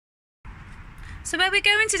So where are we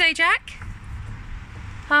going today, Jack?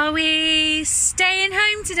 Are we staying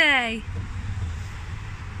home today?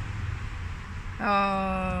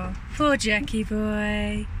 Oh, poor Jackie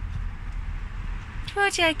boy. Poor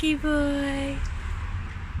Jackie boy.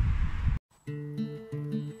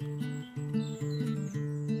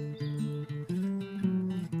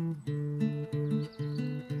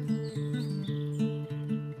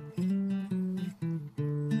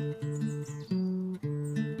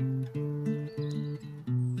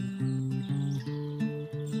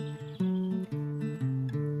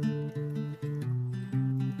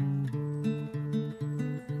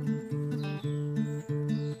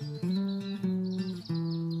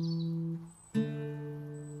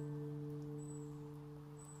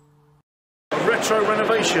 Retro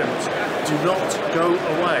renovations do not go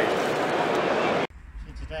away.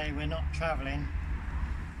 So today we're not travelling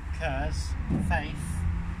because Faith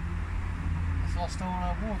has lost all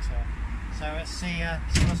her water. So let's see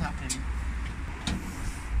what's happening.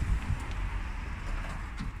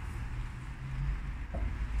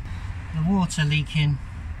 The water leaking.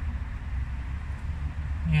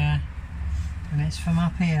 Yeah. And it's from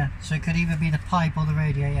up here. So it could either be the pipe or the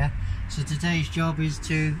radiator. So today's job is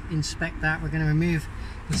to inspect that. We're going to remove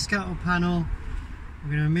the scuttle panel, we're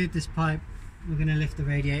going to remove this pipe, we're going to lift the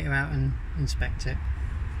radiator out and inspect it.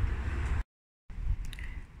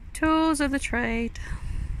 Tools of the trade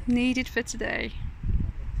needed for today.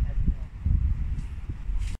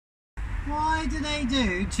 Why do they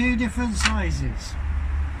do two different sizes?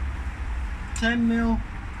 10mm,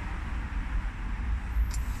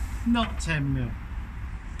 not 10mm.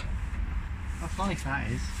 That's life,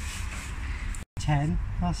 that is. 10,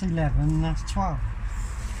 that's 11, that's 12.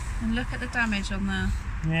 And look at the damage on there.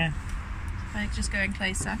 Yeah. Like just going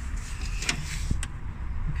closer.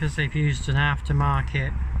 Because they've used an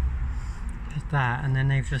aftermarket with that and then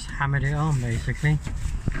they've just hammered it on basically.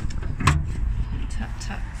 Tut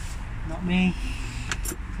tut. Not me,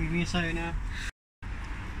 previous owner.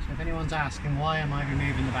 So if anyone's asking why am I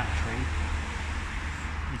removing the battery,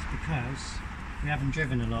 it's because we haven't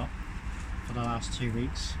driven a lot for the last 2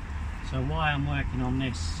 weeks. So while I'm working on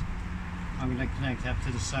this, I'm going to connect it up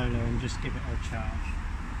to the solar and just give it a charge.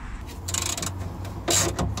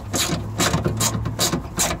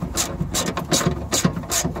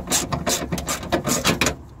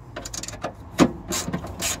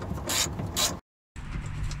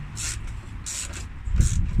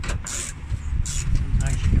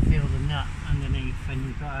 Sometimes you can feel the nut underneath and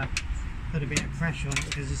you've got to put a bit of pressure on it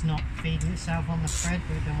because it's not feeding itself on the thread,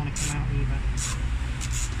 but it don't want to come out either.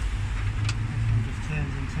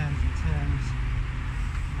 Turns and turns and turns.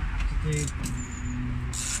 I might have to do a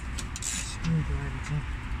screwdriver to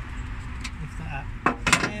lift that up.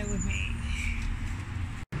 Bear with me.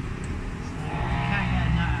 So if you can't get a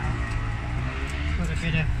nut out, put a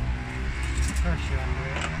bit of pressure under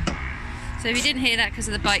it. So if you didn't hear that because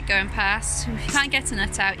of the bike going past, if you can't get a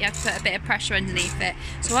nut out, you have to put a bit of pressure underneath it.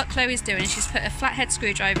 So what Chloe's doing is she's put a flathead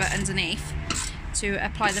screwdriver underneath to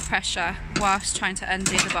apply the pressure whilst trying to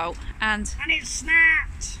undo the bolt, and it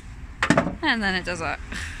snapped! And then it does that.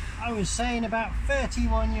 I was saying about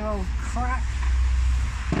 31-year-old crap.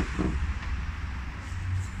 And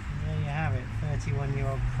there you have it,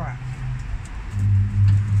 31-year-old crap.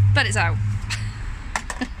 But it's out.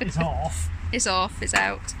 It's off. It's off, it's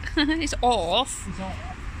out. It's off. It's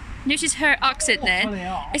off. Notice her accent then. Awfully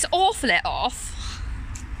off. It's awfully off.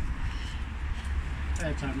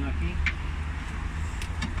 Third time lucky.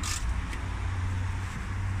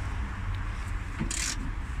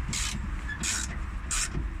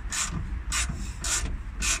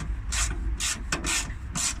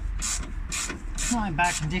 It's not in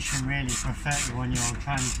bad condition really for a 31-year-old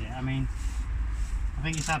Transit. I mean, I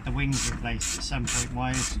think it's had the wings replaced at some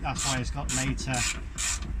point. That's why it's got later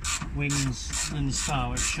wings than the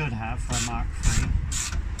style it should have for a Mark III.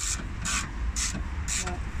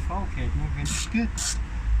 But bulkhead moving is good.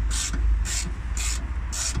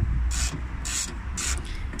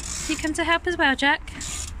 You come to help as well, Jack?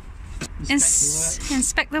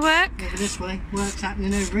 Inspect the work. Over this way, work's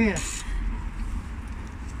happening over here.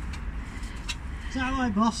 Is that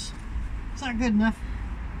right, boss? Is that good enough?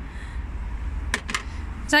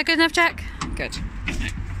 Is that good enough, Jack? Good.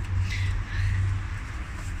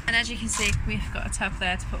 And as you can see, we've got a tub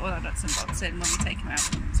there to put all our nuts and bolts in when we take them out,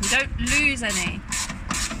 so we don't lose any.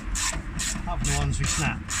 Apart from the ones we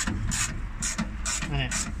snapped.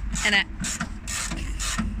 In it.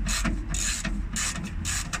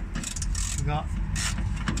 We've got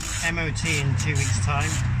MOT in 2 weeks'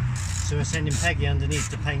 time, so we're sending Peggy underneath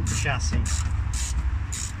to paint the chassis.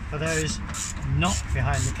 For those not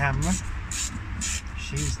behind the camera,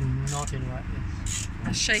 She's nodding like this.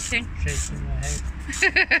 That's shaking. Shaking her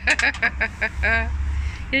head.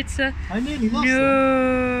 It's a I nearly lost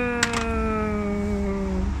no. it.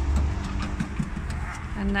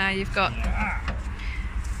 And now you've got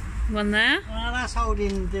one there. Well, that's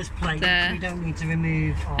holding this plate. There. We don't need to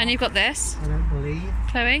remove. And you've got this. I don't believe.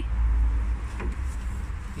 Chloe,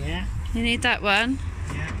 Yeah. you need that one.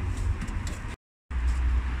 Yeah.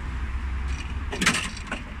 We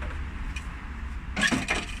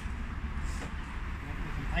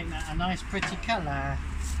can paint that a nice pretty colour.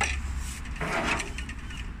 I've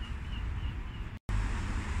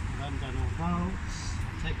undone all bolts,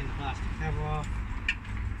 I've taken the plastic cover off,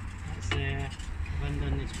 that's there, I've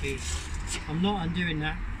undone this piece. I'm not undoing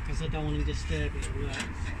that because I don't want to disturb it at work.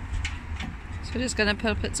 So we're just going to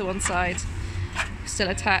put it to one side, still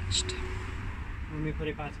attached. When we put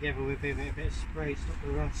it back together we'll give it a bit of spray to stop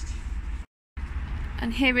the rust.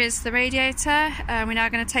 And here is the radiator. We're now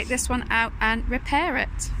going to take this one out and repair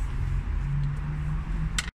it.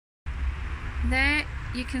 There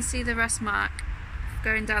you can see the rust mark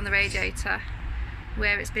going down the radiator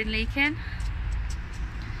where it's been leaking.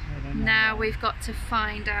 Now we've got to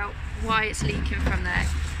find out why it's leaking from there.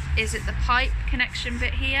 Is it the pipe connection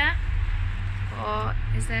bit here, or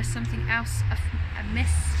is there something else amiss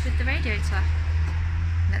with the radiator?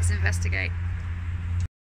 Let's investigate.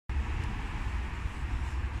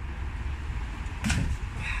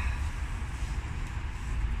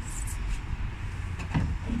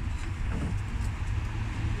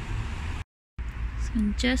 So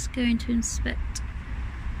I'm just going to inspect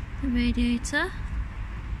the radiator.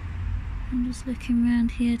 I'm just looking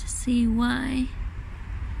around here to see why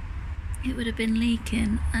it would have been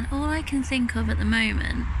leaking, and all I can think of at the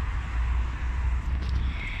moment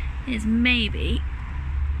is maybe,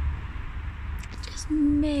 just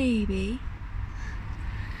maybe,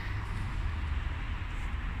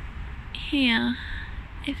 here,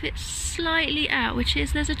 if it's slightly out, which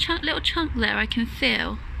is, there's a little chunk there I can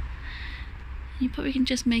feel. You probably can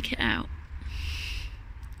just make it out.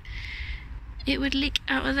 It would leak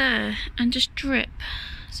out of there and just drip.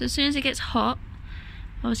 So as soon as it gets hot,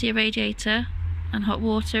 obviously a radiator and hot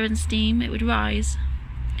water and steam, it would rise.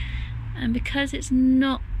 And because it's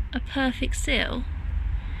not a perfect seal,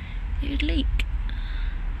 it would leak.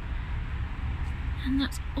 And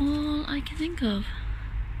that's all I can think of.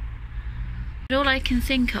 But all I can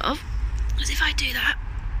think of is if I do that,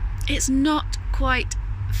 it's not quite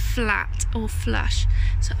flat or flush.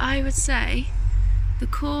 So I would say the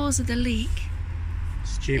cause of the leak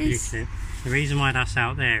Stupidly clip. The reason why that's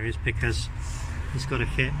out there is because it's got to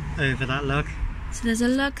fit over that lug. So there's a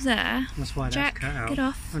lug there. That's why Jack, that's cut out. get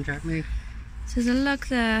off. On Jack, move. So there's a lug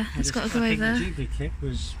there. It's got to go I think over. the jiggly clip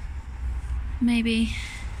was Maybe.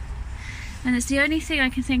 And it's the only thing I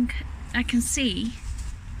can see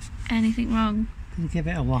anything wrong. We'll give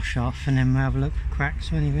it a wash off and then we'll have a look for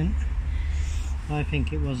cracks or anything. I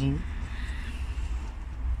think it wasn't.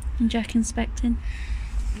 And Jack inspecting.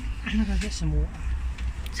 I'm gonna go get some water.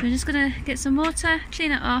 So we're just gonna get some water,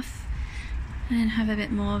 clean it off, and have a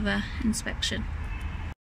bit more of a inspection.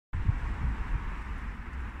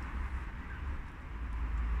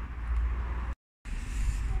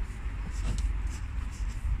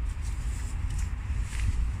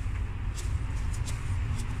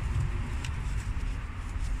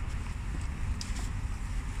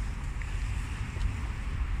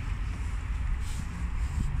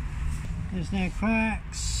 There's no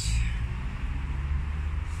cracks.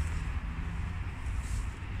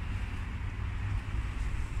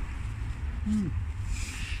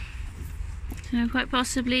 So quite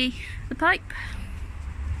possibly the pipe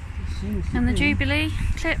Seems to and the be. Jubilee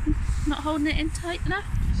clip not holding it in tight enough.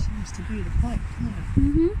 Seems to be the pipe,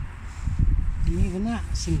 doesn't it? And even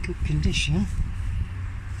that's in good condition.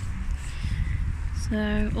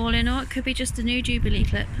 So all in all, it could be just a new Jubilee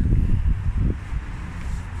clip.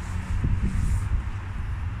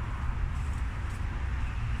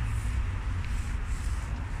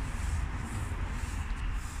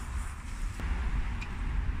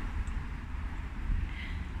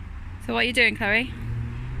 So what are you doing, Chloe?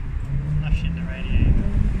 Flushing the radiator.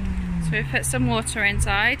 So we've put some water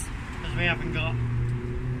inside. Because we haven't got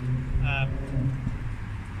a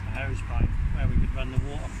hose pipe where we could run the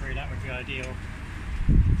water through, that would be ideal.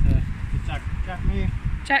 So, Jack move.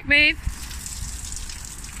 Jack, move.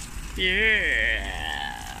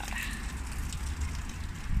 Yeah.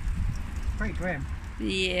 Pretty grim.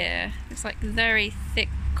 Yeah. It's like very thick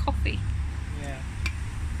coffee. Yeah.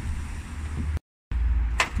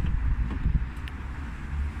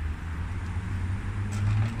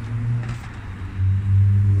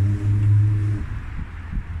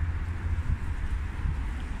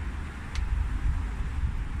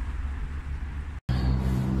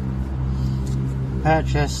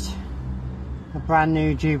 purchased a brand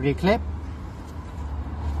new Jubilee clip,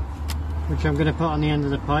 which I'm going to put on the end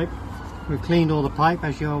of the pipe. We've cleaned all the pipe,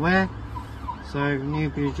 as you're aware, so new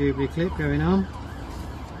Jubilee clip going on.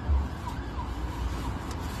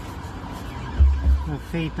 I'll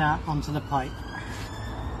feed that onto the pipe.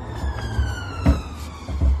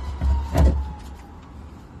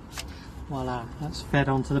 Voila, that's fed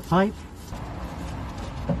onto the pipe.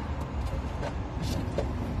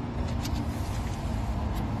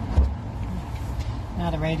 Now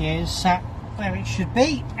the radiator is sat where it should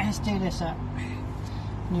be. Let's do this up.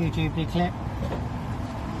 New Jubilee clip.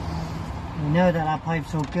 We know that our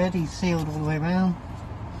pipe's all good, he's sealed all the way around.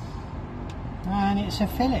 And it's a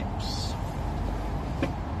Phillips.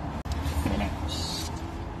 Phillips.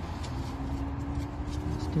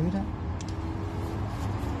 Let's do that.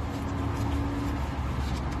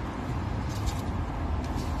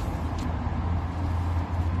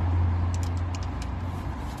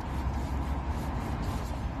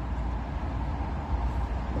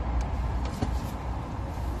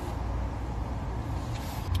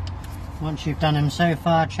 Once you've done them so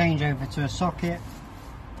far, change over to a socket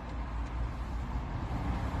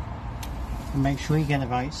and make sure you get the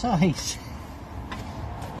right size.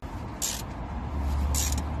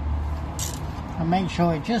 And make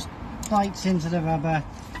sure it just bites into the rubber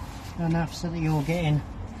enough so that you're getting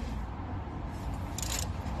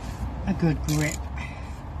a good grip,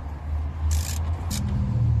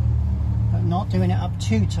 but not doing it up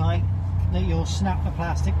too tight that you'll snap the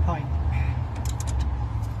plastic pipe.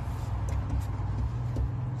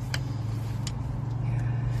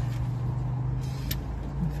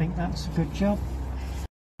 I think that's a good job.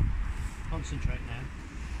 Concentrate now.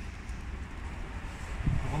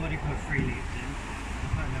 I've already put 3 litres in. I'll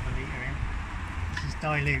put another litre in. This is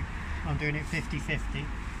dilute. I'm doing it 50-50.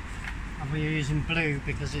 And we're using blue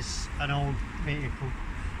because it's an old vehicle.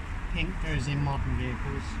 Pink goes in modern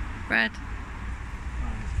vehicles. Red. Oh,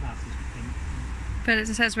 it's classed as pink. But it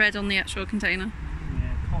says red on the actual container.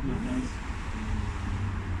 Yeah, Cobble does.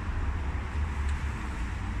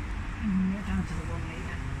 And get down to the 1 litre.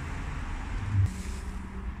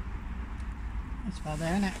 That's about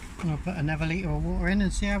there, isn't it? I'll put another litre of water in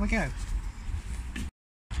and see how we go.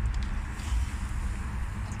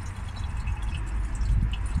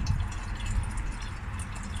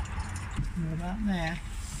 We're about there.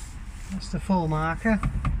 That's the full marker.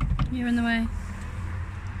 You're in the way.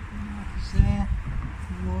 Marker's there.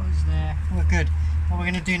 The water's there. We're good. What we're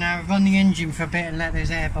going to do now is run the engine for a bit and let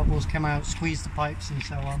those air bubbles come out, squeeze the pipes and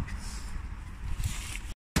so on.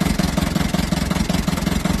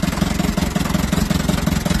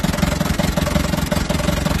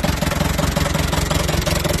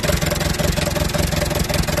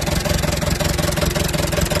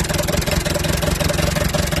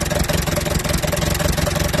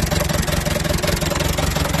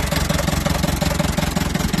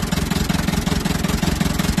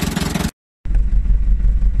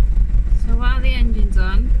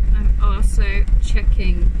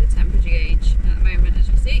 Checking the temperature gauge. At the moment, as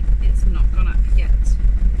you see, it's not gone up yet,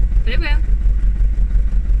 but it will.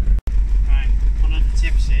 Right, one of the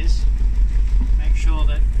tips is make sure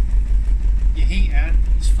that your heater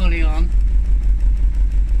is fully on,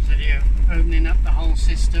 so that you're opening up the whole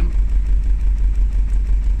system,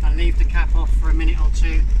 and leave the cap off for a minute or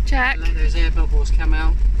two. Jack. Let those air bubbles come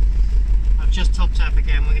out. I've just topped up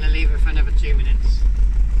again. We're going to leave it for another 2 minutes.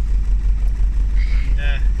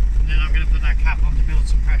 And then I'm going to put that cap on to build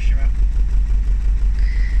some pressure up.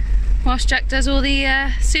 Whilst Jack does all the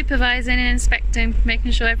supervising and inspecting,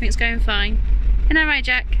 making sure everything's going fine. Isn't that right,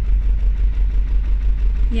 Jack?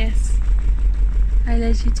 Yes. I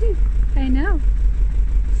let you too. I know.